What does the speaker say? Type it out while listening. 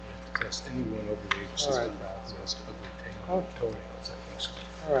address anyone over the age of 65 who has to obtain toenails, I think. So.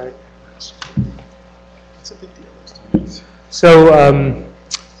 All right. That's a big deal. So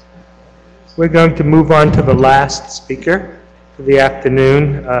we're going to move on to the last speaker for the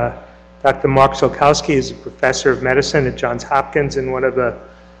afternoon. Dr. Mark Sulkowski is a professor of medicine at Johns Hopkins and one of the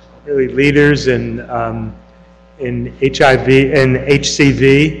really leaders in HIV and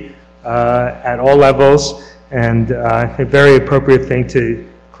HCV at all levels, and a very appropriate thing to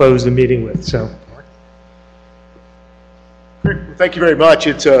close the meeting with. So, Mark. Great. Well, thank you very much.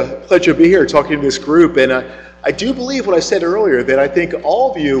 It's a pleasure to be here talking to this group, and I do believe what I said earlier, that I think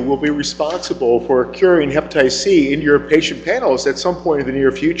all of you will be responsible for curing hepatitis C in your patient panels at some point in the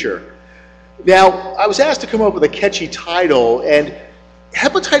near future. Now, I was asked to come up with a catchy title, and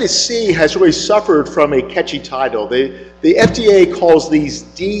hepatitis C has really suffered from a catchy title. The FDA calls these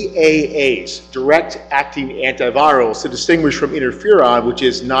DAAs, direct-acting antivirals, to distinguish from interferon, which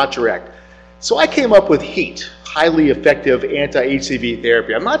is not direct. So I came up with HEAT, highly effective anti-HCV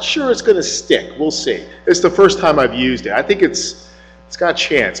therapy. I'm not sure it's going to stick. We'll see. It's the first time I've used it. I think it's got a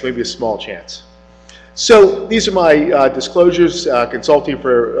chance, maybe a small chance. So these are my disclosures, consulting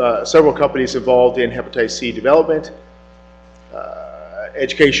for several companies involved in hepatitis C development.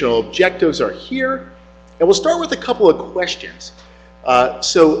 Educational objectives are here. And we'll start with a couple of questions.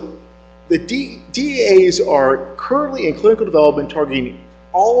 So the DAAs are currently in clinical development targeting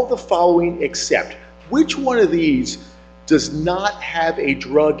all of the following except. Which one of these does not have a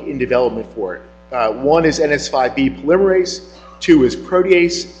drug in development for it? One is NS5B polymerase, 2 is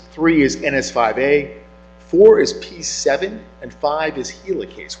protease, 3 is NS5A, 4 is P7, and 5 is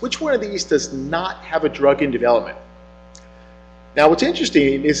helicase. Which one of these does not have a drug in development? Now, what's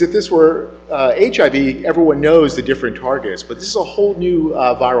interesting is if this were HIV, everyone knows the different targets, but this is a whole new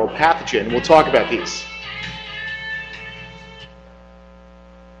viral pathogen. We'll talk about these.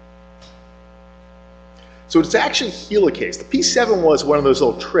 So it's actually helicase. The P7 was one of those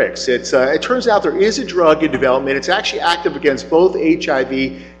little tricks. It turns out there is a drug in development. It's actually active against both HIV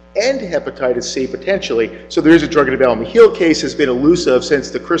and hepatitis C potentially, so there is a drug in development. Helicase has been elusive since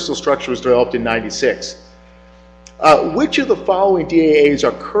the crystal structure was developed in '96. Which of the following DAAs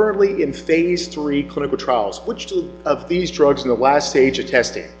are currently in phase 3 clinical trials? Which of these drugs in the last stage of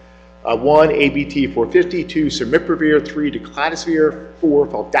testing? 1, ABT-450, 2, Cimipravir, 3, Decladisvir, 4,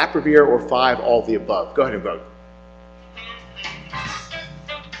 Faldaprevir, or 5, all of the above. Go ahead and vote.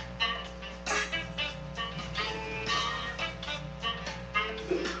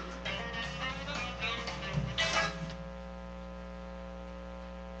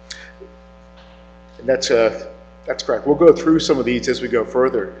 And that's correct. We'll go through some of these as we go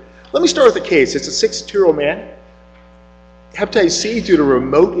further. Let me start with the case. It's a 62-year-old man. Hepatitis C due to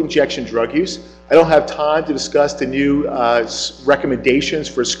remote injection drug use. I don't have time to discuss the new recommendations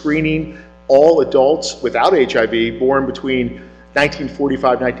for screening all adults without HIV born between 1945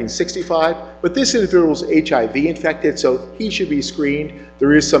 and 1965, but this individual is HIV infected, so he should be screened.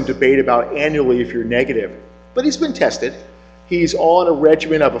 There is some debate about annually if you're negative, but he's been tested. He's on a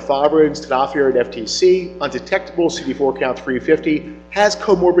regimen of efavirenz, tenofovir, and FTC, undetectable, CD4 count 350, has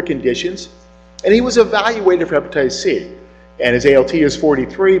comorbid conditions, and he was evaluated for hepatitis C. And his ALT is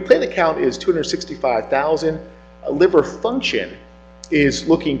 43, platelet count is 265,000, liver function is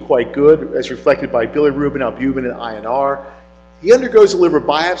looking quite good, as reflected by bilirubin, albumin, and INR. He undergoes a liver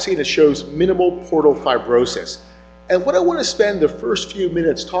biopsy and it shows minimal portal fibrosis. And what I want to spend the first few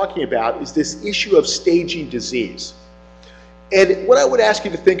minutes talking about is this issue of staging disease. And what I would ask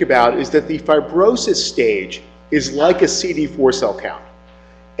you to think about is that the fibrosis stage is like a CD4 cell count.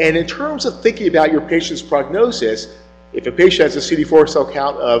 And in terms of thinking about your patient's prognosis, if a patient has a CD4 cell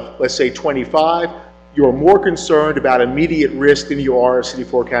count of, let's say, 25, you're more concerned about immediate risk than you are a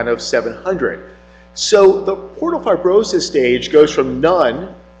CD4 count of 700. So the portal fibrosis stage goes from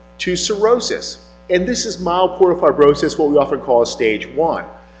none to cirrhosis. And this is mild portal fibrosis, what we often call stage 1.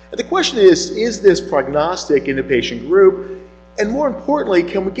 And the question is this prognostic in the patient group? And more importantly,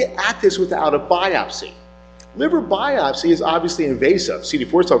 can we get at this without a biopsy? Liver biopsy is obviously invasive.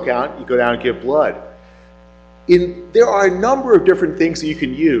 CD4 cell count, you go down and give blood. There are a number of different things that you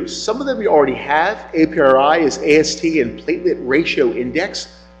can use. Some of them you already have. APRI is AST and platelet ratio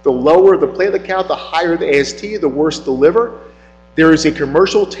index. The lower the platelet count, the higher the AST, the worse the liver. There is a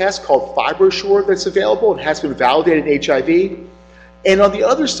commercial test called FibroSure that's available. It has been validated in HIV. And on the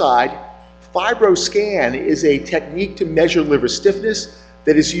other side, FibroScan is a technique to measure liver stiffness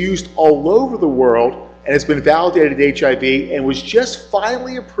that is used all over the world and has been validated in HIV and was just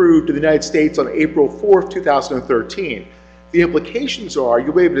finally approved in the United States on April 4th, 2013. The implications are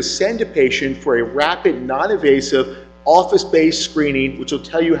you'll be able to send a patient for a rapid, non-invasive office-based screening, which will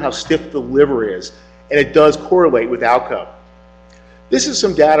tell you how stiff the liver is, and it does correlate with outcome. This is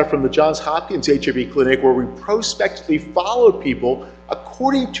some data from the Johns Hopkins HIV clinic where we prospectively followed people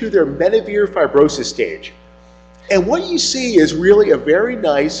according to their MEDAVIR fibrosis stage. And what you see is really a very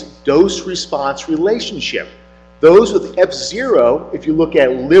nice dose-response relationship. Those with F0, if you look at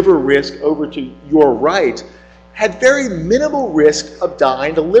liver risk over to your right, had very minimal risk of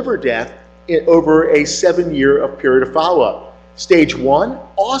dying to liver death over a 7-year period of follow-up. Stage 1,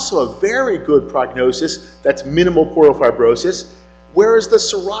 also a very good prognosis, that's minimal portal fibrosis, whereas the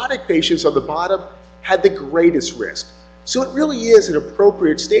cirrhotic patients on the bottom had the greatest risk. So it really is an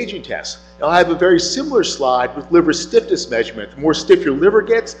appropriate staging test. Now I have a very similar slide with liver stiffness measurement. The more stiff your liver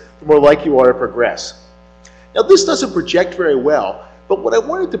gets, the more likely you are to progress. Now this doesn't project very well, but what I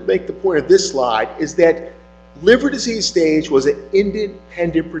wanted to make the point of this slide is that liver disease stage was an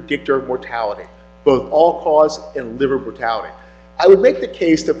independent predictor of mortality, both all-cause and liver mortality. I would make the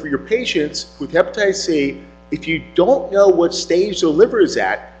case that for your patients with hepatitis C, if you don't know what stage the liver is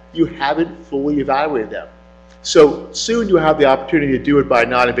at, you haven't fully evaluated them. So soon you'll have the opportunity to do it by a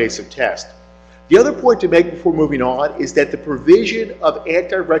non-invasive test. The other point to make before moving on is that the provision of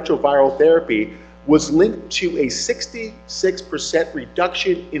antiretroviral therapy was linked to a 66%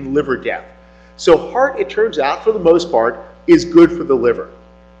 reduction in liver death. So heart, it turns out, for the most part, is good for the liver.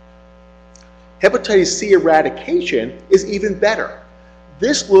 Hepatitis C eradication is even better.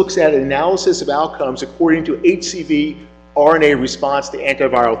 This looks at an analysis of outcomes according to HCV RNA response to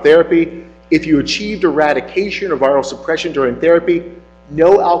antiviral therapy. If you achieved eradication or viral suppression during therapy,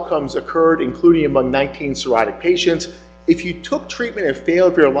 no outcomes occurred, including among 19 cirrhotic patients. If you took treatment and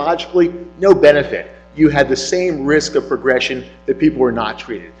failed virologically, no benefit. You had the same risk of progression that people were not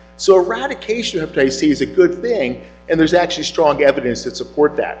treated. So eradication of hepatitis C is a good thing, and there's actually strong evidence to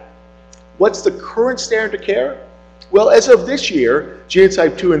support that. What's the current standard of care? Well, as of this year,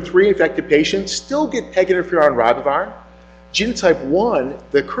 genotype 2 and 3 infected patients still get peg interferon ribavirin. Genotype 1,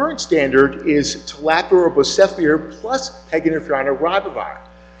 the current standard is telaprevir or bocephevir plus peg interferon or ribavirin.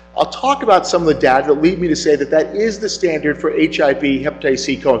 I'll talk about some of the data that lead me to say that that is the standard for HIV hepatitis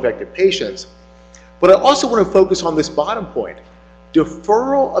C co-infected patients. But I also want to focus on this bottom point.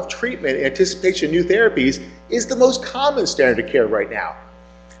 Deferral of treatment in anticipation of new therapies is the most common standard of care right now.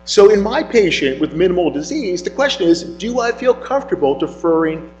 So in my patient with minimal disease, the question is, do I feel comfortable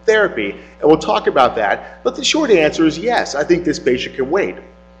deferring therapy? And we'll talk about that. But the short answer is yes, I think this patient can wait.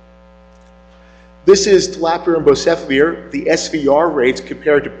 This is telaprevir and bocephevir, the SVR rates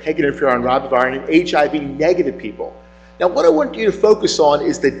compared to peg interferon ribavirin in HIV-negative people. Now what I want you to focus on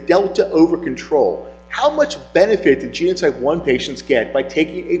is the delta over control. How much benefit did genotype 1 patients get by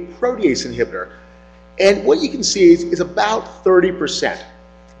taking a protease inhibitor? And what you can see is about 30%.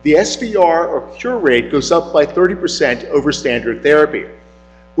 The SVR or cure rate goes up by 30% over standard therapy.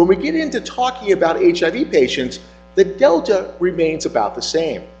 When we get into talking about HIV patients, the delta remains about the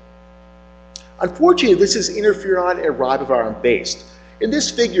same. Unfortunately, this is interferon and ribavirin based. And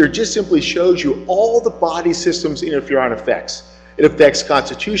this figure just simply shows you all the body systems interferon affects. It affects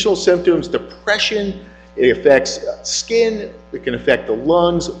constitutional symptoms, depression, it affects skin, it can affect the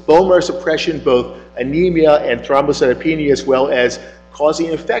lungs, bone marrow suppression, both anemia and thrombocytopenia, as well as causing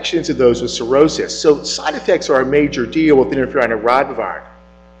infections in those with cirrhosis. So side effects are a major deal with interferon and ribavirin.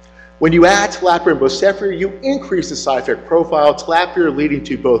 When you add telaprevir and bocephevir, you increase the side effect profile, telaprevir leading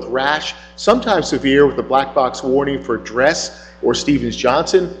to both rash, sometimes severe with a black box warning for DRESS or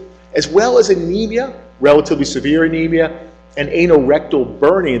Stevens-Johnson, as well as anemia, relatively severe anemia, and anorectal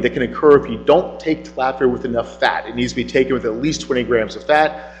burning that can occur if you don't take telaprevir with enough fat. It needs to be taken with at least 20 grams of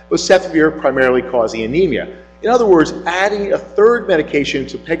fat. Bocephevir primarily causing anemia. In other words, adding a third medication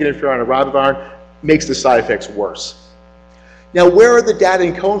to peg interferon and ribavirin makes the side effects worse. Now, where are the data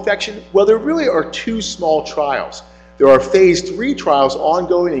in co-infection? Well, there really are two small trials. There are phase 3 trials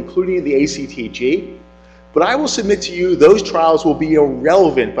ongoing, including the ACTG, but I will submit to you those trials will be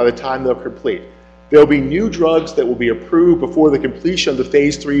irrelevant by the time they'll complete. There will be new drugs that will be approved before the completion of the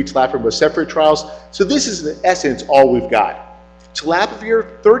phase 3 telaprevir and bocephevir trials, so this is in essence all we've got.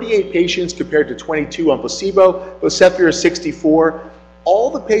 Telaprevir, 38 patients compared to 22 on placebo, bocephevir 64. All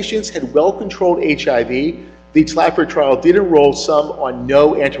the patients had well-controlled HIV. The telaprevir trial did enroll some on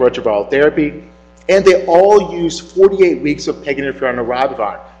no antiretroviral therapy, and they all used 48 weeks of peg interferon and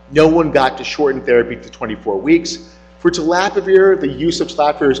ribavirin. No one got to shorten therapy to 24 weeks. For telaprevir, the use of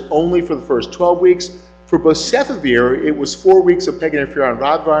telaprevir is only for the first 12 weeks. For bocephevir, it was 4 weeks of peg interferon and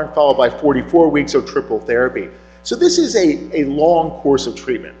ribavirin followed by 44 weeks of triple therapy. So this is a long course of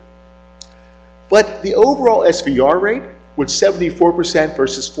treatment. But the overall SVR rate was 74%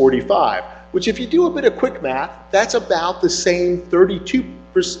 versus 45%. which if you do a bit of quick math, that's about the same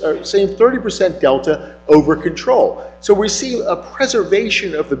 30% delta over control. So we see a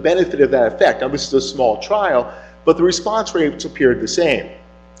preservation of the benefit of that effect. Now this is a small trial, but the response rates appeared the same.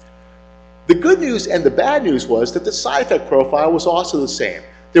 The good news and the bad news was that the side effect profile was also the same.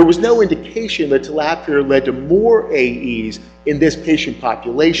 There was no indication that telaprevir led to more AEs in this patient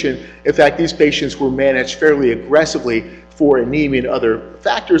population. In fact, these patients were managed fairly aggressively for anemia and other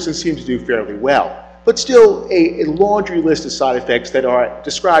factors and seemed to do fairly well. But still a laundry list of side effects that are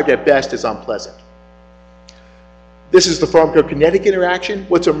described at best as unpleasant. This is the pharmacokinetic interaction.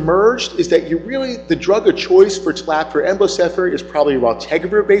 What's emerged is that the drug of choice for telaprevir and bocephir is probably a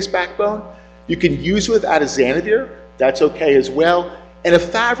raltegravir-based backbone. You can use it with atazanavir, that's okay as well. And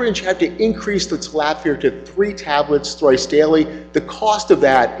efavirenz, you have to increase the telaprevir to 3 tablets thrice daily. The cost of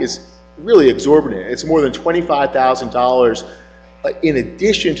that is really exorbitant. It's more than $25,000 in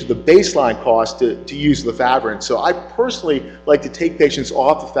addition to the baseline cost to use efavirenz. So I personally like to take patients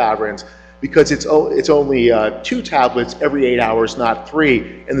off efavirenz because it's only 2 tablets every 8 hours, not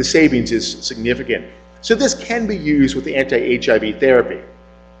 3, and the savings is significant. So this can be used with anti-HIV therapy.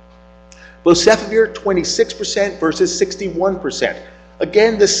 Bocephir, 26% versus 61%.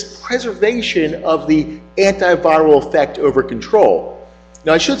 Again, this preservation of the antiviral effect over control.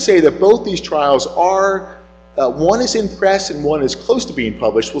 Now, I should say that both these trials are, one is in press and one is close to being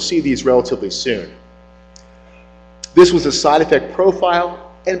published. We'll see these relatively soon. This was a side effect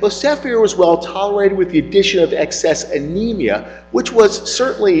profile, and bocephir was well tolerated with the addition of excess anemia, which was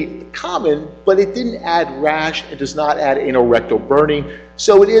certainly common, but it didn't add rash and does not add anorectal burning,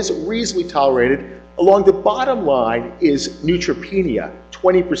 so it is reasonably tolerated. Along the bottom line is neutropenia.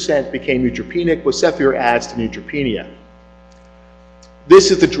 20% became neutropenic. Bocephir adds to neutropenia. This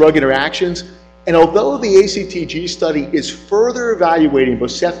is the drug interactions. And although the ACTG study is further evaluating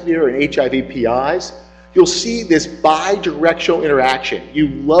bocephir and HIV PIs, you'll see this bidirectional interaction. You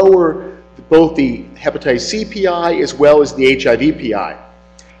lower both the hepatitis C PI as well as the HIV PI.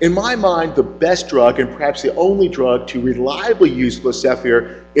 In my mind, the best drug and perhaps the only drug to reliably use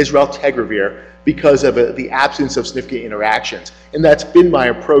bocephir is raltegravir because of the absence of significant interactions. And that's been my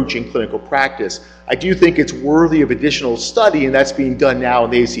approach in clinical practice. I do think it's worthy of additional study, and that's being done now in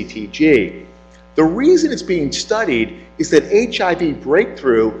the ACTG. The reason it's being studied is that HIV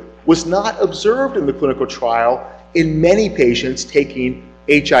breakthrough was not observed in the clinical trial in many patients taking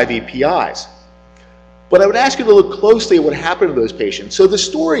HIV PIs. But I would ask you to look closely at what happened to those patients. So the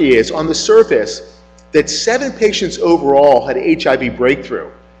story is, on the surface, that 7 patients overall had HIV breakthrough.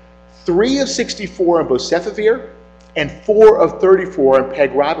 3 of 64 on bocephir and 4 of 34 on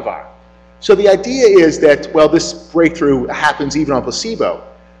pegravir. So the idea is that, well, this breakthrough happens even on placebo.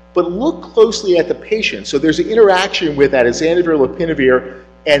 But look closely at the patient. So there's an interaction with atazanavir, lopinavir,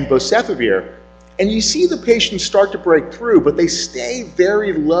 and bocephir, and you see the patients start to break through, but they stay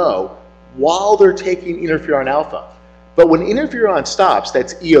very low while they're taking interferon alpha. But when interferon stops,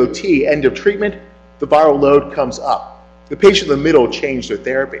 that's EOT, end of treatment, the viral load comes up. The patient in the middle changed their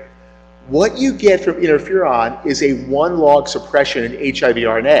therapy. What you get from interferon is a 1 log suppression in HIV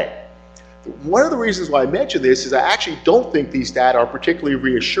RNA. One of the reasons why I mention this is I actually don't think these data are particularly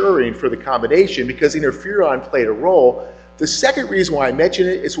reassuring for the combination because interferon played a role. The second reason why I mention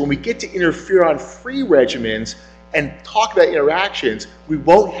it is when we get to interferon-free regimens and talk about interactions, we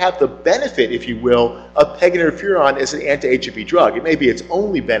won't have the benefit, if you will, of peg interferon as an anti-HIV drug. It may be its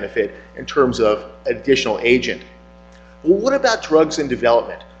only benefit in terms of additional agent. Well, what about drugs in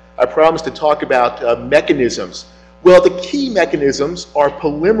development? I promised to talk about mechanisms. Well, the key mechanisms are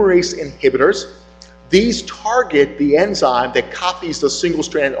polymerase inhibitors. These target the enzyme that copies the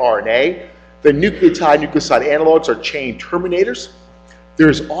single-strand RNA. The nucleotide-nucleoside analogs are chain terminators.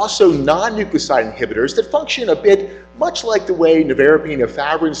 There's also non-nucleoside inhibitors that function a bit much like the way nevirapine and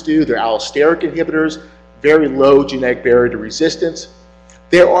efavirenz do. They're allosteric inhibitors, very low genetic barrier to resistance.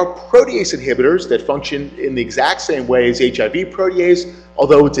 There are protease inhibitors that function in the exact same way as HIV protease,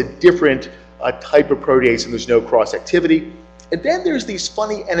 although it's a different type of protease and there's no cross-activity. And then there's these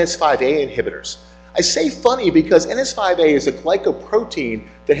funny NS5A inhibitors. I say funny because NS5A is a glycoprotein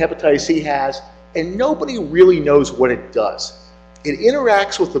that hepatitis C has, and nobody really knows what it does. It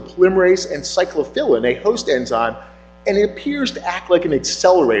interacts with the polymerase and cyclophilin, a host enzyme, and it appears to act like an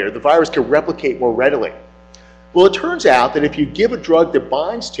accelerator. The virus can replicate more readily. Well, it turns out that if you give a drug that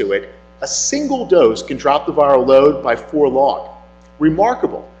binds to it, a single dose can drop the viral load by 4 log.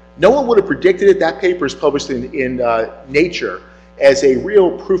 Remarkable. No one would have predicted it. That paper is published in Nature as a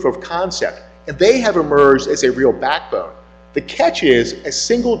real proof of concept, and they have emerged as a real backbone. The catch is a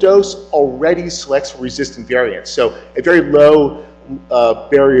single dose already selects for resistant variants, so a very low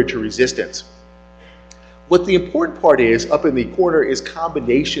barrier to resistance. What the important part is, up in the corner, is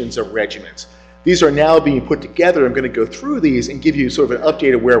combinations of regimens. These are now being put together. I'm going to go through these and give you sort of an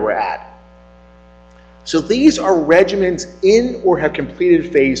update of where we're at. So these are regimens in or have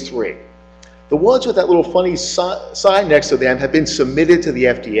completed phase 3. The ones with that little funny sign next to them have been submitted to the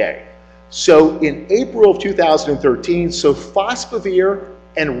FDA. So in April of 2013, sofosbuvir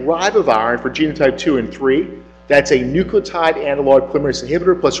and ribavirin for genotype 2 and 3, that's a nucleotide analog polymerase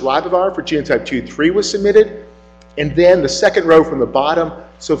inhibitor plus ribavirin for genotype 2-3 was submitted. And then the second row from the bottom,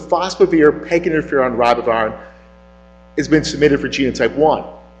 sofosbuvir, peg interferon, ribavirin has been submitted for genotype 1.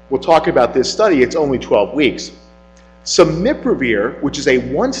 We'll talk about this study. It's only 12 weeks. Samiprovir, which is a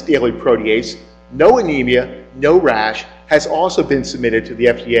once-daily protease, no anemia, no rash, has also been submitted to the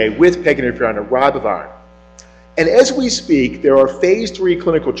FDA with peg interferon and ribavirin. And as we speak, there are phase 3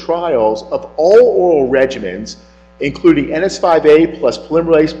 clinical trials of all oral regimens, including NS5A plus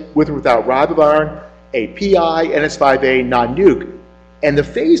polymerase with or without ribavirin, a PI, NS5A non-nuke, and the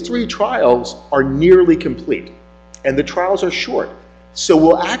phase 3 trials are nearly complete, and the trials are short. So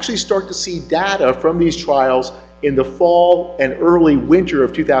we'll actually start to see data from these trials in the fall and early winter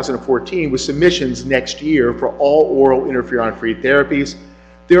of 2014 with submissions next year for all oral interferon-free therapies.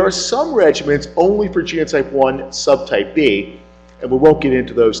 There are some regimens only for genotype 1 subtype B, and we won't get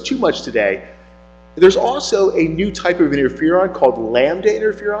into those too much today. There's also a new type of interferon called lambda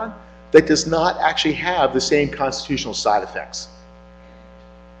interferon that does not actually have the same constitutional side effects.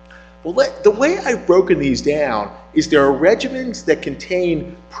 Well, the way I've broken these down is there are regimens that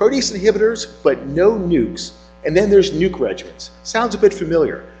contain protease inhibitors but no nukes, and then there's nuke regimens. Sounds a bit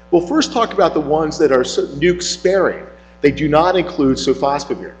familiar. We'll first talk about the ones that are nuke sparing. They do not include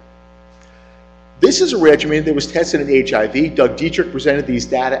sofosbuvir. This is a regimen that was tested in HIV. Doug Dietrich presented these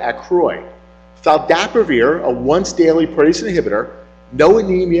data at CROI. Faldaprevir, a once-daily protease inhibitor, no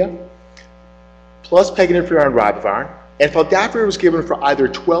anemia, plus peg interferon and ribavirin, and faldaprevir was given for either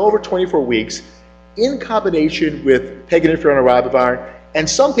 12 or 24 weeks in combination with peg interferon and ribavirin, and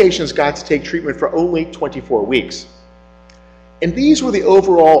some patients got to take treatment for only 24 weeks. And these were the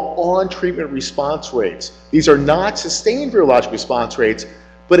overall on-treatment response rates. These are not sustained virologic response rates,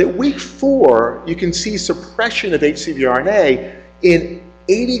 but at week 4, you can see suppression of HCV RNA in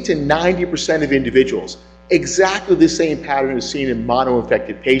 80 to 90% of individuals. Exactly the same pattern is seen in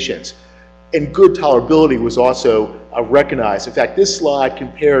mono-infected patients. And good tolerability was also recognized. In fact, this slide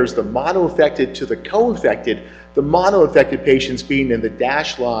compares the mono-infected to the co-infected, the mono-infected patients being in the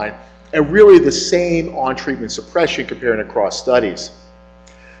dashed line, and really the same on-treatment suppression comparing across studies.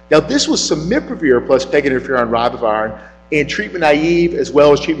 Now, this was samiprovir plus peg interferon ribavirin in treatment-naive as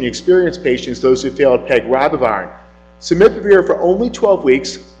well as treatment-experienced patients, those who failed peg ribavirin. Samiprovir for only 12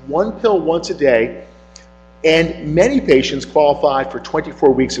 weeks, 1 pill once a day, and many patients qualified for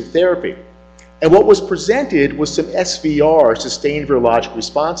 24 weeks of therapy. And what was presented was some SVR, sustained virologic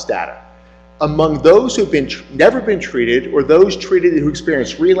response data. Among those who have never been treated or those treated who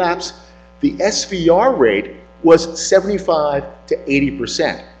experienced relapse, the SVR rate was 75 to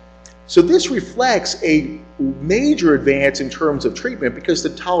 80%. So this reflects a major advance in terms of treatment because the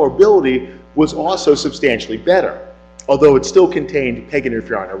tolerability was also substantially better, although it still contained peg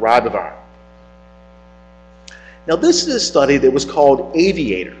interferon or ribavirin. Now, this is a study that was called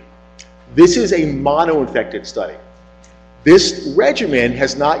Aviator. This is a mono-infected study. This regimen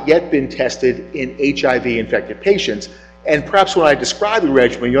has not yet been tested in HIV-infected patients, and perhaps when I describe the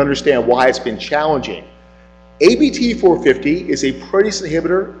regimen, you understand why it's been challenging. ABT-450 is a protease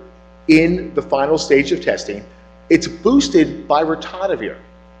inhibitor in the final stage of testing. It's boosted by ritonavir.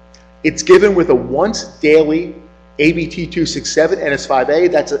 It's given with a once-daily ABT-267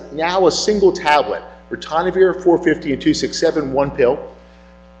 NS5A. That's now a single tablet. Ritonavir 450 and 267, 1 pill,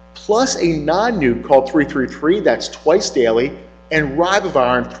 plus a non-nuke called 333, that's twice daily, and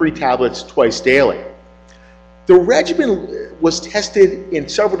ribavirin, 3 tablets twice daily. The regimen was tested in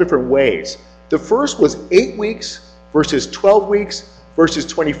several different ways. The first was 8 weeks versus 12 weeks versus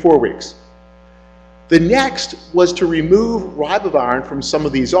 24 weeks. The next was to remove ribavirin from some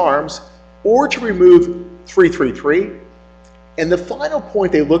of these arms or to remove 333. And the final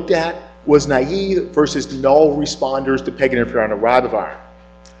point they looked at was naive versus null responders to peg interferon and ribavirin.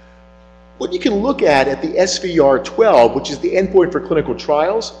 What you can look at the SVR12, which is the endpoint for clinical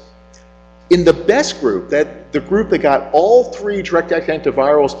trials, in the best group, the group that got all 3 direct-acting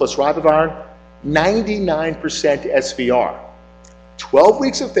antivirals plus ribavirin, 99% SVR. 12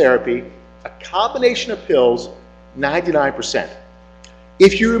 weeks of therapy, a combination of pills, 99%.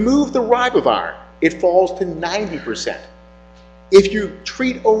 If you remove the ribavirin, it falls to 90%. If you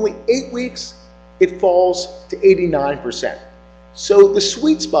treat only 8 weeks, it falls to 89%. So the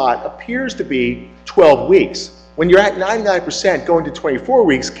sweet spot appears to be 12 weeks. When you're at 99%, going to 24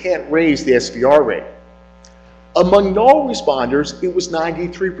 weeks can't raise the SVR rate. Among null responders, it was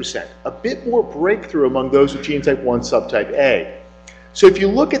 93%, a bit more breakthrough among those with genotype 1 subtype A. So if you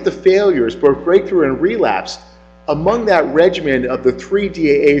look at the failures, both breakthrough and relapse, among that regimen of the 3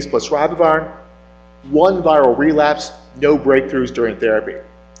 DAAs plus ribavirin, 1 viral relapse, no breakthroughs during therapy.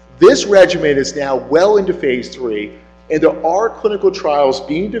 This regimen is now well into phase 3, and there are clinical trials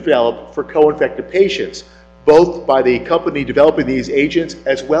being developed for co-infected patients, both by the company developing these agents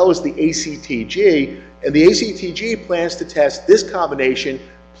as well as the ACTG, and the ACTG plans to test this combination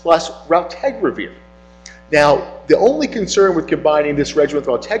plus raltegravir. Now, the only concern with combining this regimen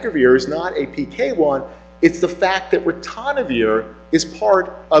with raltegravir is not a PK one, it's the fact that ritonavir is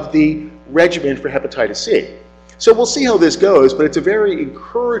part of the regimen for hepatitis C. So we'll see how this goes, but it's a very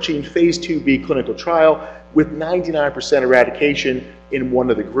encouraging phase 2b clinical trial with 99% eradication in one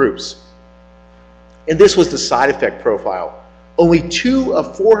of the groups. And this was the side effect profile. Only 2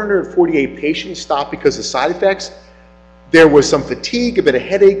 of 448 patients stopped because of side effects. There was some fatigue, a bit of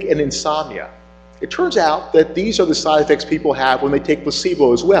headache, and insomnia. It turns out that these are the side effects people have when they take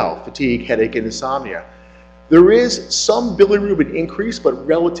placebo as well, fatigue, headache, and insomnia. There is some bilirubin increase, but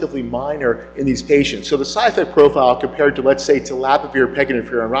relatively minor in these patients. So the side effect profile compared to, let's say, telaprevir,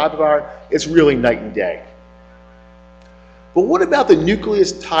 peginterferon, ribavirin, is really night and day. But what about the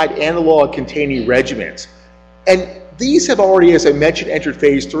nucleotide analog containing regimens? And these have already, as I mentioned, entered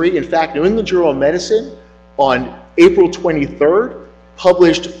phase 3. In fact, New England Journal of Medicine on April 23rd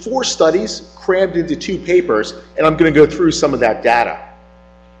published 4 studies crammed into 2 papers, and I'm going to go through some of that data.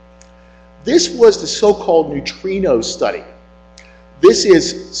 This was the so-called neutrino study. This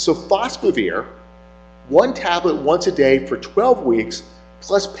is sofosbuvir, 1 tablet once a day for 12 weeks,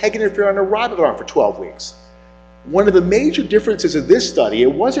 plus peginterferon or ribavirin for 12 weeks. One of the major differences of this study,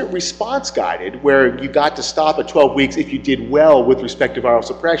 it wasn't response guided, where you got to stop at 12 weeks if you did well with respect to viral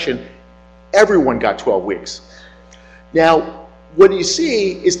suppression. Everyone got 12 weeks. Now, what you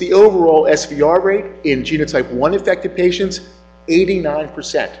see is the overall SVR rate in genotype 1 infected patients,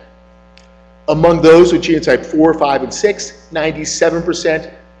 89%. Among those with genotype 4, 5, and 6,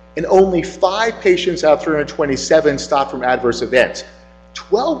 97%, and only 5 patients out of 327 stopped from adverse events.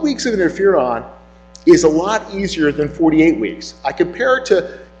 12 weeks of interferon is a lot easier than 48 weeks. I compare it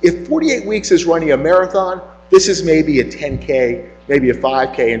to, if 48 weeks is running a marathon, this is maybe a 10K, maybe a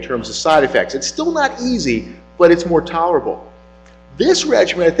 5K in terms of side effects. It's still not easy, but it's more tolerable. This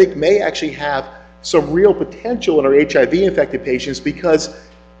regimen, I think, may actually have some real potential in our HIV-infected patients because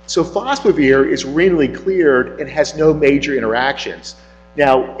sofosbuvir is renally cleared and has no major interactions.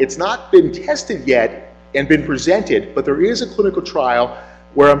 Now, it's not been tested yet and been presented, but there is a clinical trial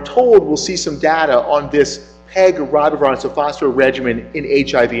where I'm told we'll see some data on this PEG ribavirin sofosbuvir regimen in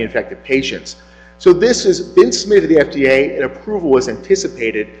HIV-infected patients. So this has been submitted to the FDA and approval is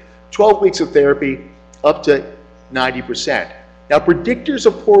anticipated, 12 weeks of therapy up to 90%. Now, predictors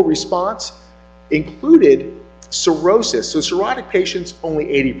of poor response included cirrhosis, so cirrhotic patients only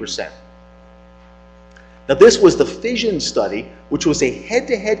 80%. Now, this was the Fission study, which was a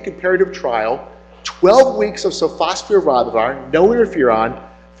head-to-head comparative trial, 12 weeks of sofosbuvir ribavirin, no interferon,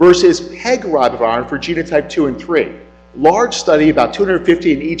 versus PEG ribavirin for genotype 2 and 3. Large study, about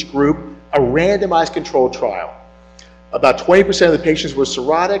 250 in each group, a randomized controlled trial. About 20% of the patients were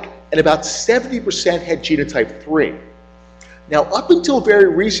cirrhotic, and about 70% had genotype 3. Now, up until very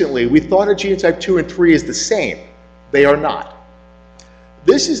recently, we thought of genotype 2 and 3 as the same. They are not.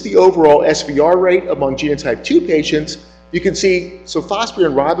 This is the overall SVR rate among genotype 2 patients. You can see sofosbuvir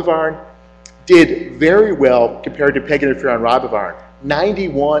and ribavirin did very well compared to peginterferon and ribavirin,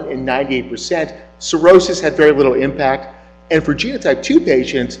 91 and 98%. Cirrhosis had very little impact. And for genotype 2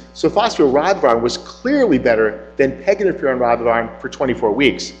 patients, sofosbuvir ribavirin was clearly better than peginterferon and ribavirin for 24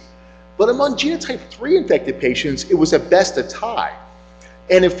 weeks. But among genotype 3 infected patients, it was at best a tie.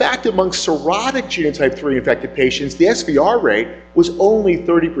 And in fact, among cirrhotic genotype 3 infected patients, the SVR rate was only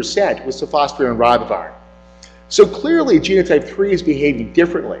 30% with sofosbuvir and ribavirin. So clearly, genotype 3 is behaving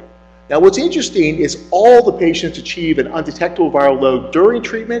differently. Now, what's interesting is all the patients achieve an undetectable viral load during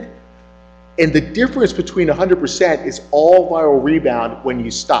treatment, and the difference between 100% is all viral rebound when you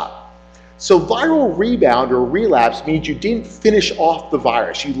stop. So viral rebound or relapse means you didn't finish off the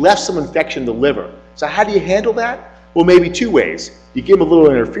virus. You left some infection in the liver. So how do you handle that? Well, maybe 2 ways. You give them a little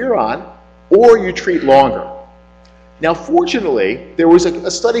interferon, or you treat longer. Now, fortunately, there was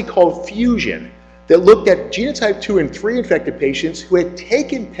a study called Fusion that looked at genotype 2 and 3 infected patients who had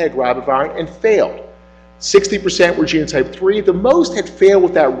taken PEG ribavirin and failed. 60% were genotype 3. The most had failed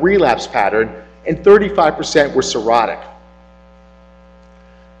with that relapse pattern, and 35% were cirrhotic.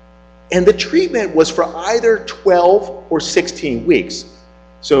 And the treatment was for either 12 or 16 weeks.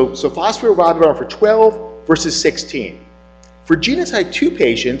 So phosphoryl for 12 versus 16. For genotype 2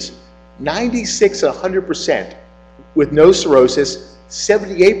 patients, 96 and 100% with no cirrhosis,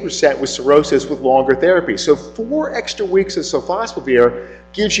 78% with cirrhosis with longer therapy. So 4 extra weeks of sofosbuvir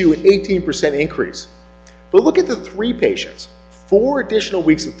gives you an 18% increase. But look at the 3 patients. 4 additional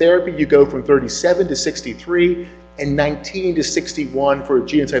weeks of therapy, you go from 37 to 63 and 19 to 61 for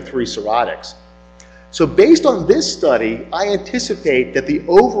genotype 3 cirrhotics. So based on this study, I anticipate that the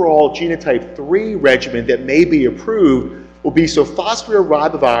overall genotype 3 regimen that may be approved will be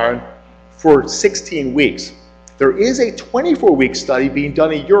sofosbuvir for 16 weeks. There is a 24-week study being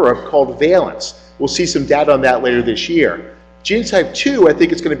done in Europe called Valence. We'll see some data on that later this year. Genotype 2, I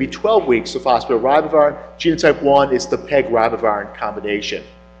think it's going to be 12 weeks of sofosbuvir. Genotype 1 is the PEG-ribavirin combination.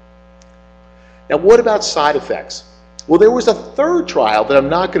 Now, what about side effects? Well, there was a 3rd trial that I'm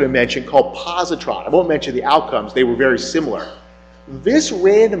not going to mention called Positron. I won't mention the outcomes. They were very similar. This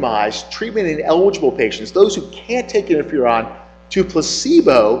randomized treatment-ineligible patients, those who can't take interferon, to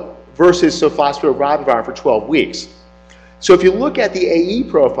placebo versus sofosbuvir for 12 weeks. So if you look at the AE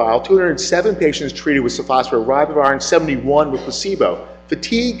profile, 207 patients treated with sofosbuvir and 71 with placebo.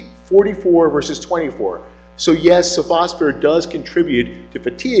 Fatigue, 44 versus 24. So yes, sofosbuvir does contribute to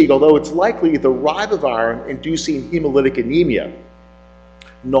fatigue, although it's likely the ribavirin inducing hemolytic anemia.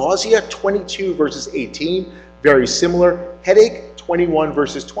 Nausea, 22 versus 18, very similar. Headache, 21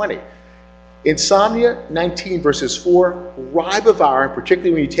 versus 20. Insomnia, 19 versus 4. Ribavirin,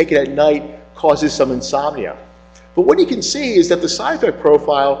 particularly when you take it at night, causes some insomnia. But what you can see is that the side effect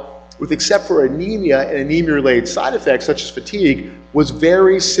profile, with except for anemia and anemia-related side effects such as fatigue, was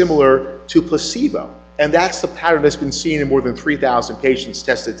very similar to placebo. And that's the pattern that's been seen in more than 3,000 patients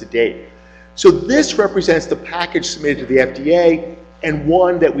tested to date. So this represents the package submitted to the FDA and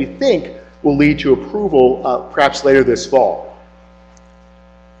one that we think will lead to approval perhaps later this fall.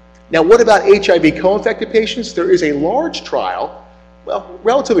 Now, what about HIV co-infected patients? There is a large trial, well,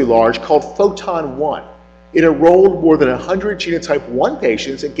 relatively large, called Photon-1. It enrolled more than 100 genotype 1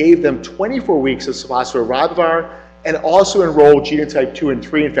 patients and gave them 24 weeks of sofosbuvir and also enrolled genotype 2 and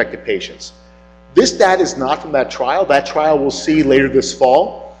 3 infected patients. This data is not from that trial. That trial we'll see later this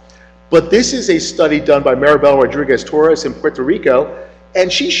fall. But this is a study done by Maribel Rodriguez-Torres in Puerto Rico,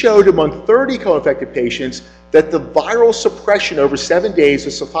 and she showed among 30 co-infected patients that the viral suppression over 7 days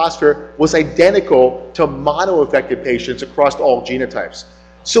of sofosbuvir was identical to mono-infected patients across all genotypes.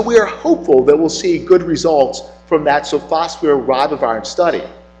 So we are hopeful that we'll see good results from that sofosbuvir-ribavirin study.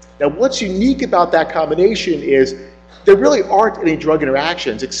 Now, what's unique about that combination is there really aren't any drug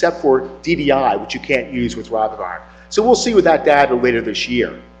interactions except for DDI, which you can't use with ribavirin. So we'll see with that data later this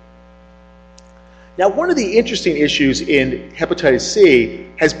year. Now, one of the interesting issues in hepatitis C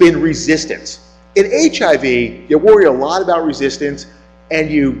has been resistance. In HIV, you worry a lot about resistance and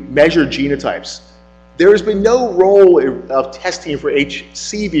you measure genotypes. There has been no role of testing for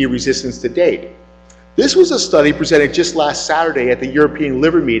HCV resistance to date. This was a study presented just last Saturday at the European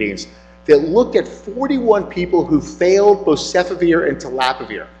liver meetings that looked at 41 people who failed bocephevir and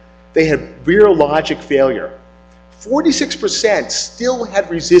tenofovir. They had virologic failure. 46% still had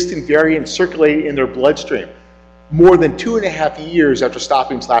resistant variants circulating in their bloodstream more than 2.5 years after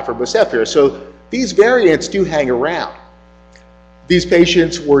stopping tenofovir bocephevir. So these variants do hang around. These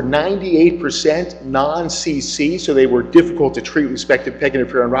patients were 98% non-CC, so they were difficult to treat with respect to PEG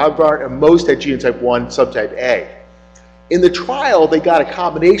interferon ribavirin, and most had genotype 1 subtype A. In the trial, they got a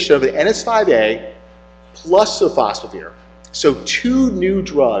combination of the NS5A plus sofosbuvir. So 2 new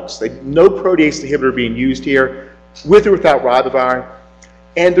drugs, no protease inhibitor being used here, with or without ribavirin,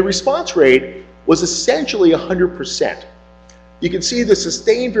 and the response rate was essentially 100%. You can see the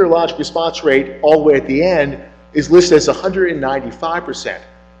sustained virologic response rate all the way at the end is listed as 195%.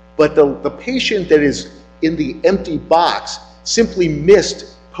 But the patient that is in the empty box simply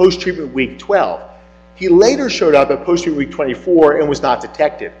missed post-treatment week 12. He later showed up at post-treatment week 24 and was not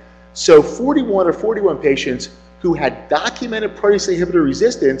detected. So 41 patients who had documented protease inhibitor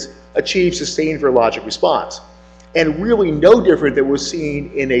resistance achieved sustained virologic response. And really no different than was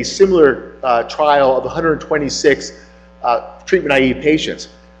seen in a similar trial of 126 treatment-naive patients.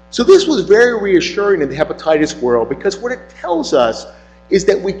 So this was very reassuring in the hepatitis world because what it tells us is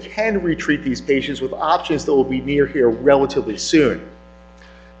that we can retreat these patients with options that will be near here relatively soon.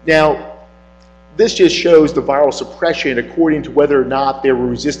 Now, this just shows the viral suppression according to whether or not there were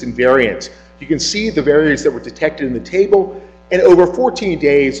resistant variants. You can see the variants that were detected in the table, and over 14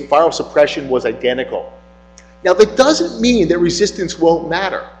 days, viral suppression was identical. Now, that doesn't mean that resistance won't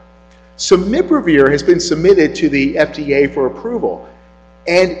matter. Cimiprovir has been submitted to the FDA for approval.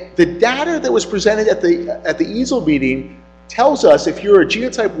 And the data that was presented at the EASL meeting tells us if you're a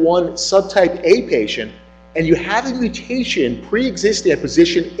genotype 1 subtype A patient and you have a mutation pre-existing at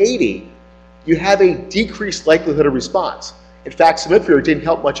position 80, you have a decreased likelihood of response. In fact, cimipivir didn't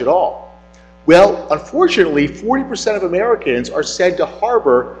help much at all. Well, unfortunately, 40% of Americans are said to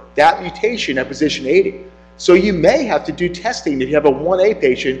harbor that mutation at position 80. So you may have to do testing if you have a 1A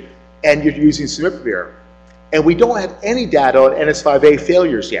patient and you're using cimipivir. And we don't have any data on NS5A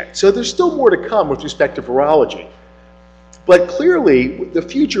failures yet. So there's still more to come with respect to virology. But clearly, the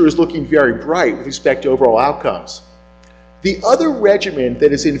future is looking very bright with respect to overall outcomes. The other regimen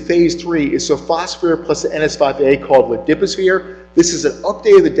that is in phase 3 is sofosbuvir plus the NS5A called ledipasvir. This is an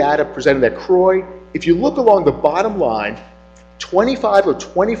update of the data presented at CROI. If you look along the bottom line, 25 of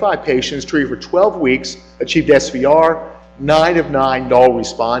 25 patients treated for 12 weeks achieved SVR, 9 of 9 null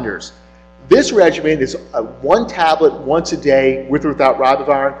responders. This regimen is one tablet once a day with or without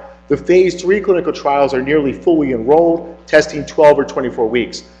ribavirin. The phase 3 clinical trials are nearly fully enrolled, testing 12 or 24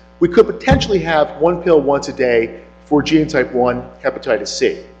 weeks. We could potentially have one pill once a day for genotype 1 hepatitis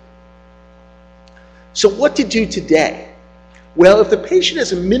C. So what to do today? Well, if the patient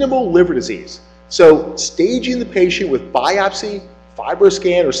has a minimal liver disease, so staging the patient with biopsy,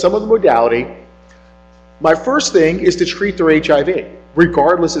 fibroscan, or some other modality, my first thing is to treat their HIV,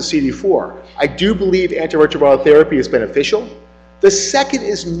 regardless of CD4. I do believe antiretroviral therapy is beneficial. The second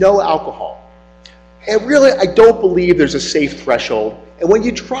is no alcohol. And really, I don't believe there's a safe threshold. And when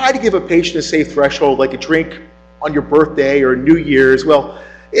you try to give a patient a safe threshold, like a drink on your birthday or New Year's, well,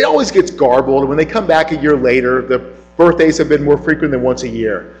 it always gets garbled. And when they come back a year later, the birthdays have been more frequent than once a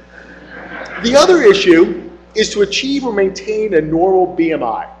year. The other issue is to achieve or maintain a normal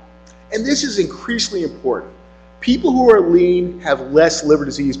BMI. And this is increasingly important. People who are lean have less liver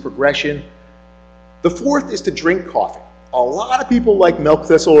disease progression. The fourth is to drink coffee. A lot of people like milk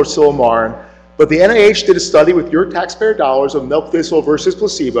thistle or silymarin, but the NIH did a study with your taxpayer dollars of milk thistle versus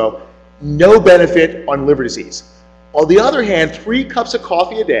placebo, no benefit on liver disease. On the other hand, 3 cups of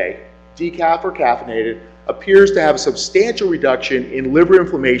coffee a day, decaf or caffeinated, appears to have a substantial reduction in liver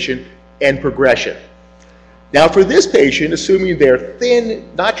inflammation and progression. Now for this patient, assuming they're thin,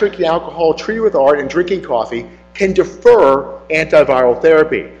 not drinking alcohol, treated with ART, and drinking coffee, can defer antiviral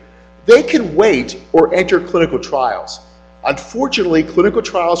therapy. They can wait or enter clinical trials. Unfortunately, clinical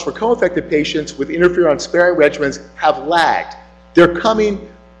trials for co-infected patients with interferon-sparing regimens have lagged. They're coming,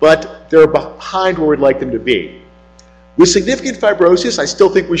 but they're behind where we'd like them to be. With significant fibrosis, I still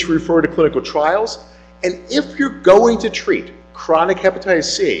think we should refer to clinical trials. And if you're going to treat chronic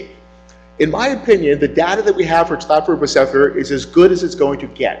hepatitis C, in my opinion, the data that we have for tafur is as good as it's going to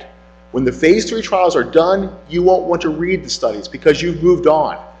get. When the phase 3 trials are done, you won't want to read the studies because you've moved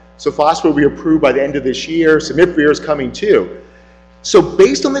on. Sofosbuvir will be approved by the end of this year. Cimipivir is coming too. So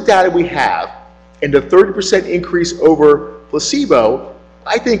based on the data we have and the 30% increase over placebo,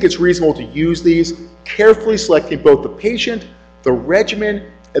 I think it's reasonable to use these, carefully selecting both the patient, the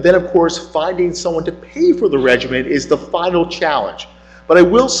regimen, and then of course finding someone to pay for the regimen is the final challenge. But I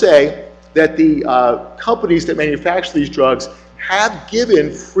will say that the companies that manufacture these drugs have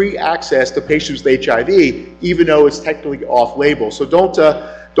given free access to patients with HIV, even though it's technically off-label. So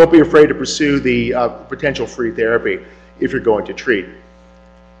don't be afraid to pursue the potential free therapy if you're going to treat.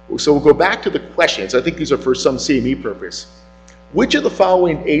 So we'll go back to the questions. I think these are for some CME purpose. Which of the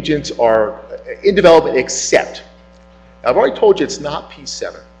following agents are in development except? I've already told you it's not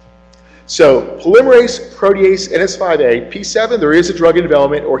P7. So polymerase, protease, NS5A, P7, there is a drug in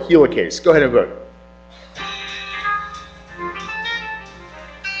development, or helicase. Go ahead and vote.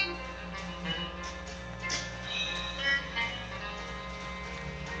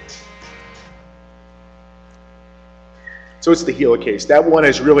 So it's the helicase. That one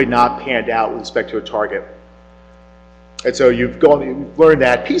has really not panned out with respect to a target. And so you've learned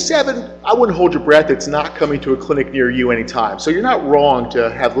that. P7, I wouldn't hold your breath. It's not coming to a clinic near you anytime. So you're not wrong to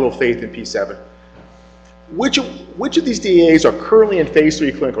have little faith in P7. Which of these DAs are currently in phase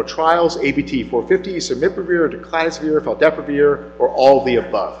 3 clinical trials? ABT 450, cimipivir, decladisvir, faldepravir, or all of the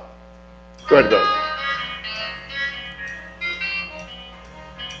above? Go ahead and vote.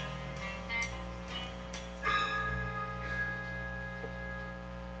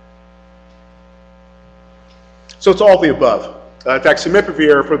 So it's all of the above. In fact,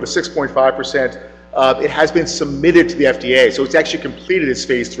 cimipivir for the 6.5%, it has been submitted to the FDA, so it's actually completed its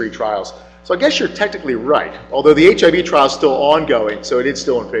phase 3 trials. So I guess you're technically right, although the HIV trial is still ongoing, so it is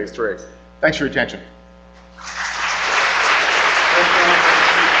still in phase 3. Thanks for your attention.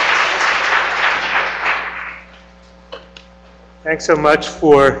 Thanks so much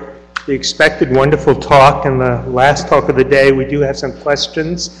for the expected wonderful talk and the last talk of the day. We do have some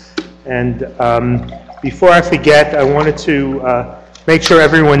questions. And before I forget, I wanted to make sure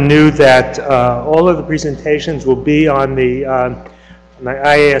everyone knew that all of the presentations will be on the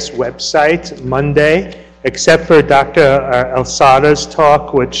IAS website Monday, except for Dr. Elsada's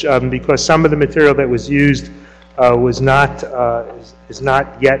talk, which, because some of the material that was used is not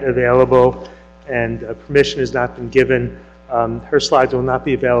yet available, and permission has not been given. Her slides will not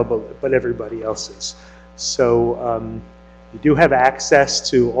be available, but everybody else's. So you do have access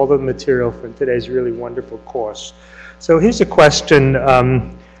to all the material from today's really wonderful course. So here's a question.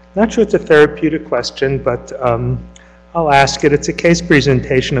 Not sure it's a therapeutic question, but I'll ask it. It's a case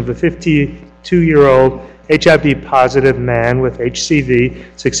presentation of a 52-year-old HIV-positive man with HCV,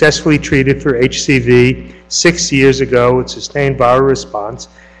 successfully treated for HCV 6 years ago with sustained viral response.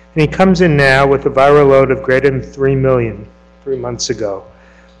 And he comes in now with a viral load of greater than 3 million 3 months ago.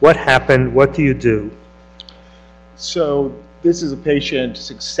 What happened? What do you do? So this is a patient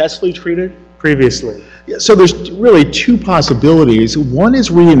successfully treated? Previously. Yeah, so there's really two possibilities. One is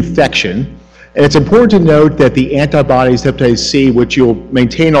reinfection. And it's important to note that the antibodies to hepatitis C, which you'll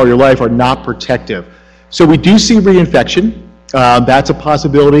maintain all your life, are not protective. So we do see reinfection. That's a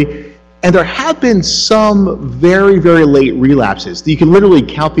possibility. And there have been some very, very late relapses. You can literally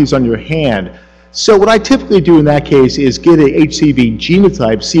count these on your hand. So what I typically do in that case is get an HCV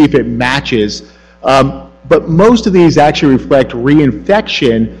genotype, see if it matches. But most of these actually reflect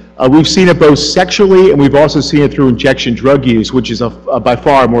reinfection. We've seen it both sexually, and we've also seen it through injection drug use, which is by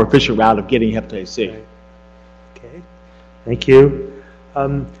far a more efficient route of getting hepatitis C. Okay, thank you.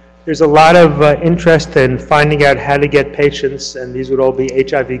 There's a lot of interest in finding out how to get patients, and these would all be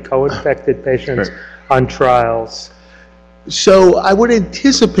HIV co-infected patients on trials. So I would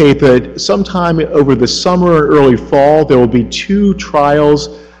anticipate that sometime over the summer or early fall, there will be 2 trials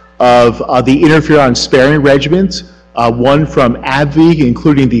of the interferon sparing regimens, one from AbbVie,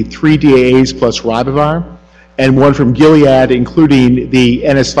 including the 3 DAAs plus ribavirin, and one from Gilead, including the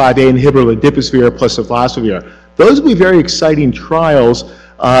NS5A inhibitor ladipasvir plus sofosbuvir. Those will be very exciting trials,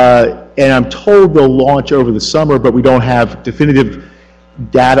 and I'm told they'll launch over the summer, but we don't have definitive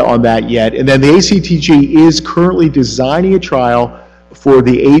data on that yet. And then the ACTG is currently designing a trial for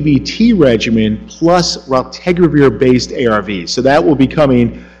the ABT regimen plus raltegravir-based ARVs. So that will be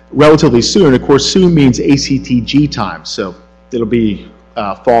coming relatively soon. Of course, soon means ACTG time, so it'll be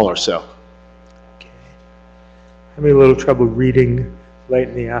fall or so. Okay. I'm having a little trouble reading late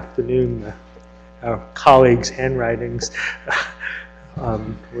in the afternoon our colleagues' handwritings.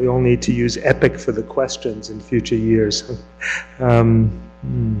 We all need to use EPIC for the questions in future years. Have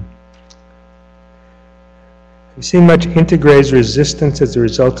you seen much integrase resistance as a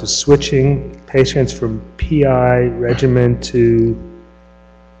result of switching patients from PI regimen to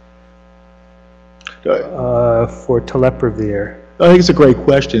for telaprevir? I think it's a great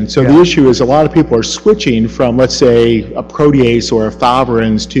question. So the issue is a lot of people are switching from, let's say, a protease or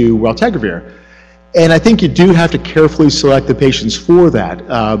efavirenz to raltegravir. And I think you do have to carefully select the patients for that.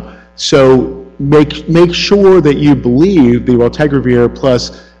 So make sure that you believe the raltegravir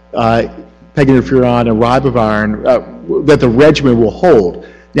plus peginterferon and ribavirin, that the regimen will hold.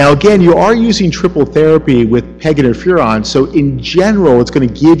 Now again, you are using triple therapy with peginterferon, so in general it's going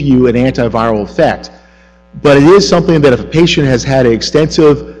to give you an antiviral effect. But it is something that if a patient has had an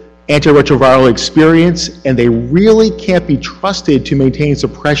extensive antiretroviral experience and they really can't be trusted to maintain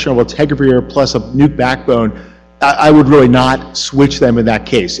suppression of raltegravir plus a nuke backbone, I would really not switch them in that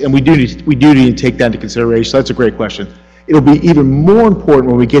case. And we do need to take that into consideration. So that's a great question. It'll be even more important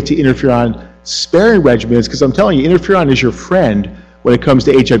when we get to interferon sparing regimens, because I'm telling you, interferon is your friend when it comes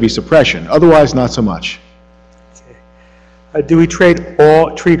to HIV suppression. Otherwise, not so much. Okay. Do we treat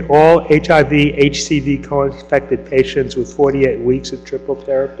all HIV, HCV co-infected patients with 48 weeks of triple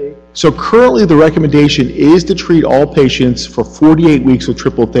therapy? So currently the recommendation is to treat all patients for 48 weeks of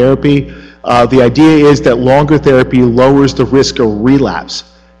triple therapy. The idea is that longer therapy lowers the risk of relapse.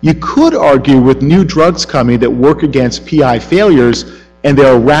 You could argue with new drugs coming that work against PI failures and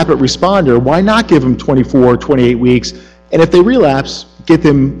they're a rapid responder, why not give them 24 or 28 weeks? And if they relapse, get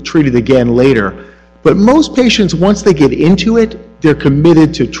them treated again later. But most patients, once they get into it, they're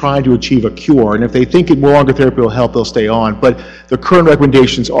committed to trying to achieve a cure. And if they think longer therapy will help, they'll stay on. But the current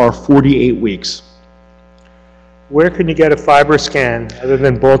recommendations are 48 weeks. Where can you get a FibroScan other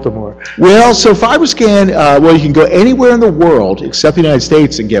than Baltimore? Well, so FibroScan, well, you can go anywhere in the world except the United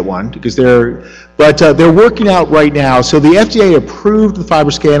States and get one, because they're working out right now. So the FDA approved the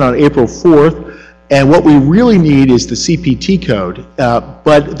FibroScan on April 4th, and what we really need is the CPT code.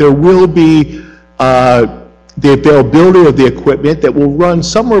 But there will be the availability of the equipment that will run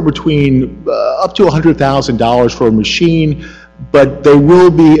somewhere between up to $100,000 for a machine, but they will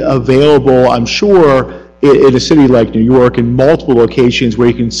be available, I'm sure, in a city like New York in multiple locations where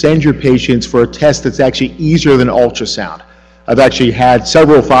you can send your patients for a test that's actually easier than ultrasound. I've actually had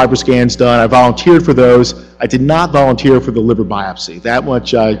several fiber scans done. I volunteered for those. I did not volunteer for the liver biopsy. That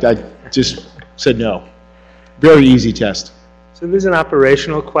much I just said no. Very easy test. So there's an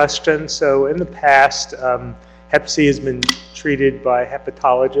operational question. So in the past, Hep C has been treated by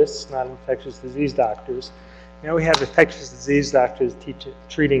hepatologists, not infectious disease doctors. Now we have infectious disease doctors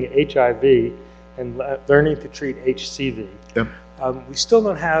treating HIV and learning to treat HCV. Yep. We still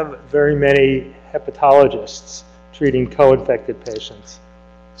don't have very many hepatologists treating co-infected patients.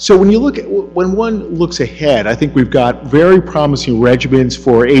 So when one looks ahead, I think we've got very promising regimens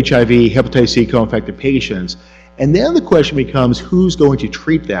for HIV, hepatitis C co-infected patients. And then the question becomes, who's going to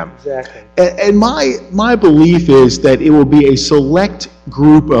treat them? Exactly. And my belief is that it will be a select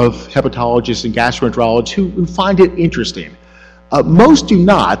group of hepatologists and gastroenterologists who find it interesting. Most do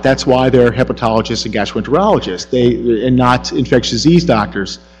not. That's why they're hepatologists and gastroenterologists, and not infectious disease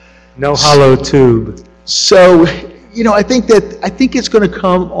doctors. No hollow tube. So, you know, I think it's going to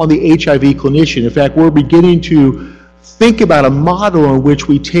come on the HIV clinician. In fact, we're beginning to think about a model in which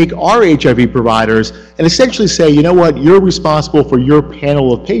we take our HIV providers and essentially say, you know what, you're responsible for your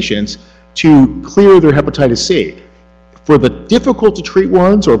panel of patients to clear their hepatitis C. For the difficult to treat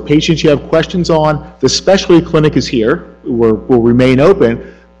ones or patients you have questions on, the specialty clinic is here, will remain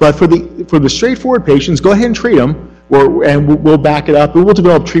open. But for the straightforward patients, go ahead and treat them, and we'll back it up, and we'll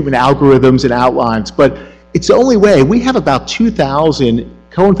develop treatment algorithms and outlines. But it's the only way. We have about 2,000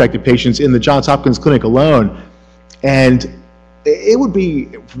 co-infected patients in the Johns Hopkins Clinic alone, and it would be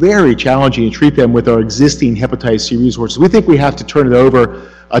very challenging to treat them with our existing hepatitis C resources. We think we have to turn it over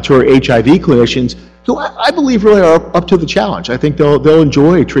to our HIV clinicians, who I believe really are up to the challenge. I think they'll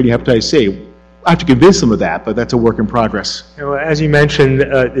enjoy treating hepatitis C. I have to convince them of that, but that's a work in progress. You know, as you mentioned,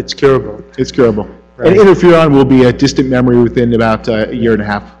 it's curable. It's curable. Right. And interferon will be a distant memory within about a year and a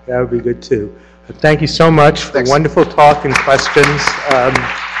half. That would be good too. But thank you so much for the wonderful talk and questions.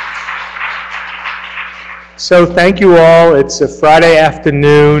 So thank you all. It's a Friday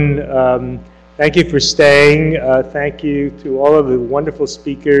afternoon. Thank you for staying. Thank you to all of the wonderful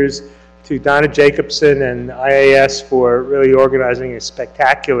speakers, to Donna Jacobson and IAS for really organizing a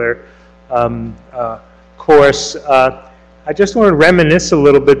spectacular course. I just want to reminisce a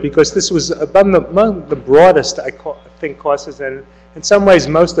little bit because this was among the broadest, I think, courses and in some ways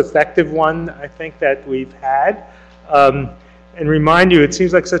most effective one I think that we've had. And remind you, it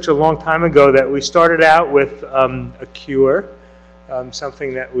seems like such a long time ago that we started out with a cure,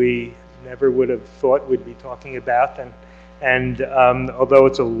 something that we never would have thought we'd be talking about. And although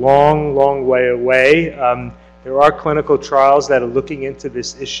it's a long, long way away, there are clinical trials that are looking into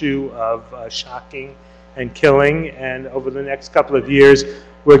this issue of shocking and killing. And over the next couple of years,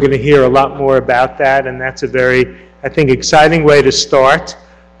 we're going to hear a lot more about that. And that's a very, I think, exciting way to start.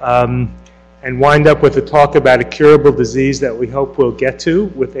 And wind up with a talk about a curable disease that we hope we'll get to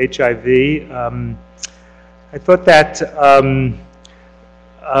with HIV. I thought that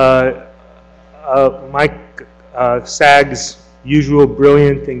Mike Sagg's usual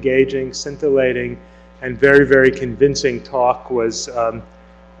brilliant, engaging, scintillating, and very, very convincing talk was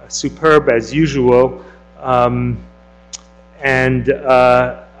superb as usual. I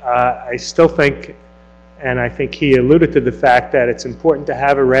still think, and I think he alluded to the fact that it's important to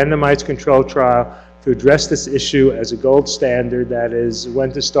have a randomized control trial to address this issue as a gold standard, that is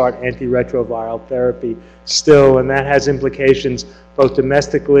when to start antiretroviral therapy still, and that has implications both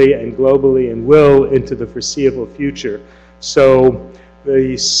domestically and globally and will into the foreseeable future. So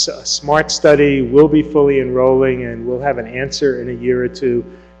the SMART study will be fully enrolling, and we'll have an answer in a year or two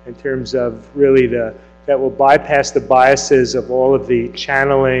in terms of really that will bypass the biases of all of the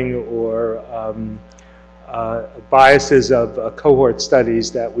channeling or biases of cohort studies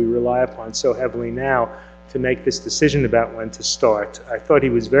that we rely upon so heavily now to make this decision about when to start. I thought he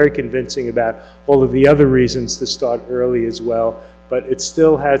was very convincing about all of the other reasons to start early as well, but it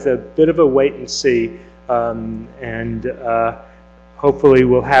still has a bit of a wait and see, hopefully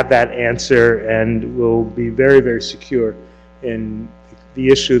we'll have that answer and we'll be very, very secure in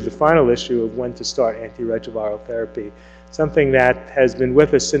the final issue of when to start antiretroviral therapy. Something that has been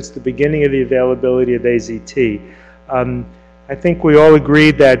with us since the beginning of the availability of AZT. I think we all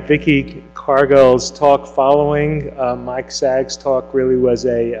agreed that Vicki Cargill's talk following Mike Sagg's talk really was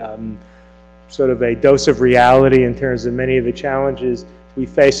a sort of a dose of reality in terms of many of the challenges we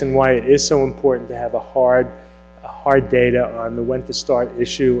face and why it is so important to have a hard data on the when to start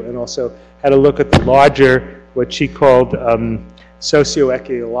issue, and also how to look at the larger what she called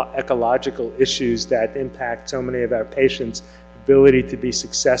socio-ecological issues that impact so many of our patients' ability to be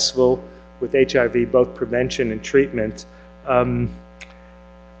successful with HIV, both prevention and treatment. I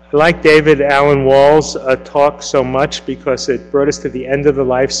like David Allen Wall's talk so much because it brought us to the end of the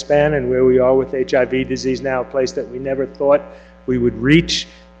lifespan and where we are with HIV disease now, a place that we never thought we would reach.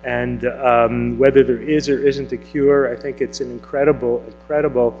 And whether there is or isn't a cure, I think it's an incredible,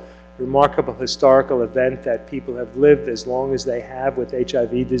 remarkable historical event that people have lived as long as they have with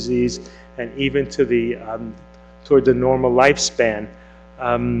HIV disease and even to the, toward the normal lifespan.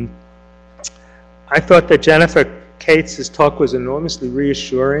 I thought that Jennifer Cates' talk was enormously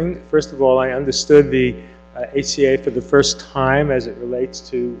reassuring. First of all, I understood the ACA for the first time as it relates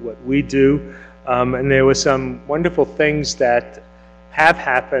to what we do. And there were some wonderful things that have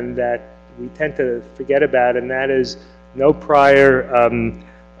happened that we tend to forget about, and that is no prior,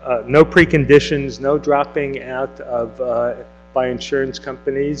 no preconditions, no dropping out of by insurance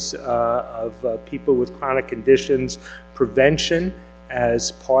companies of people with chronic conditions, prevention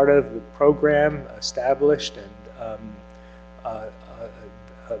as part of the program established and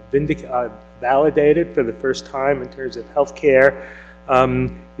validated for the first time in terms of health care.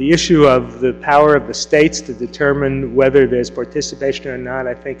 The issue of the power of the states to determine whether there's participation or not,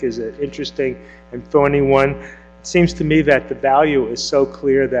 I think, is an interesting and thorny one. It seems to me that the value is so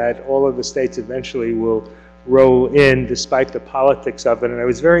clear that all of the states eventually will roll in despite the politics of it. And I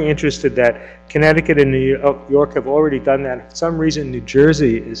was very interested that Connecticut and New York have already done that. For some reason, New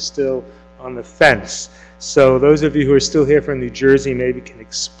Jersey is still on the fence. So those of you who are still here from New Jersey maybe can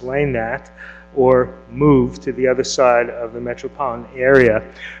explain that or move to the other side of the metropolitan area.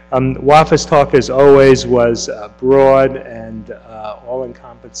 Wafa's talk, as always, was broad and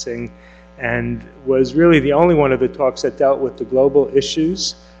all-encompassing and was really the only one of the talks that dealt with the global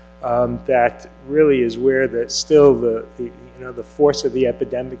issues that really is where still the force of the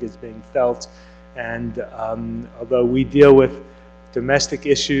epidemic is being felt. And although we deal with domestic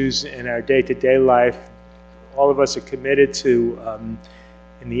issues in our day-to-day life, all of us are committed to,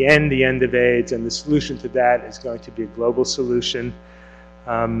 in the end of AIDS, and the solution to that is going to be a global solution.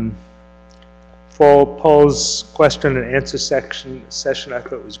 Paul's question and answer session I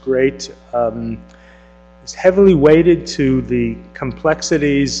thought was great. It's heavily weighted to the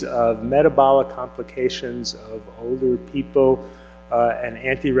complexities of metabolic complications of older people and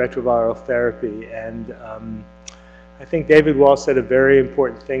antiretroviral therapy. And I think David Wall said a very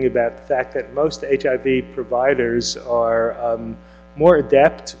important thing about the fact that most HIV providers are more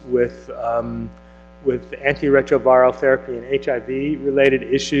adept with antiretroviral therapy and HIV-related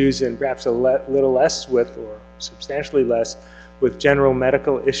issues, and perhaps a little less with, or substantially less, with general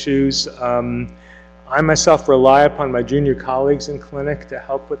medical issues. I myself rely upon my junior colleagues in clinic to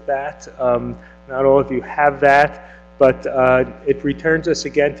help with that. Not all of you have that, but it returns us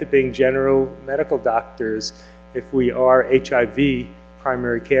again to being general medical doctors if we are HIV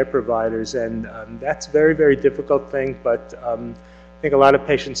primary care providers, and that's a very, very difficult thing, but I think a lot of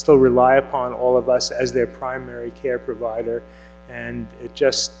patients still rely upon all of us as their primary care provider, and it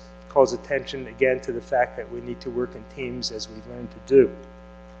just calls attention again to the fact that we need to work in teams as we've learned to do.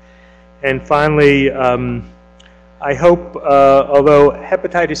 And finally, I hope, although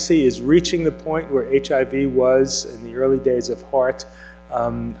hepatitis C is reaching the point where HIV was in the early days of HAART,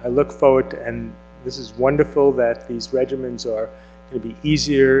 I look forward to, and this is wonderful that these regimens are going to be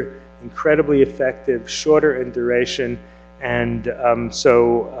easier, incredibly effective, shorter in duration, and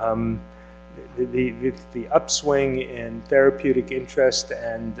the upswing in therapeutic interest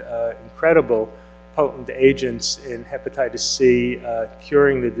and incredible potent agents in hepatitis C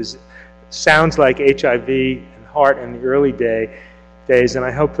curing the disease sounds like HIV and HAART in the early days, and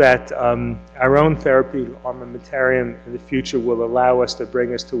I hope that our own therapeutic armamentarium in the future will allow us to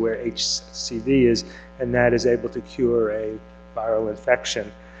bring us to where HCV is, and that is able to cure a viral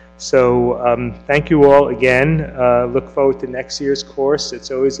infection. So thank you all again. Look forward to next year's course.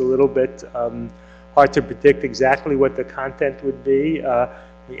 It's always a little bit hard to predict exactly what the content would be.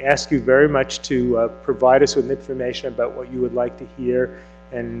 We ask you very much to provide us with information about what you would like to hear,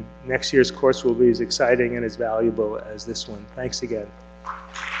 and next year's course will be as exciting and as valuable as this one. Thanks again.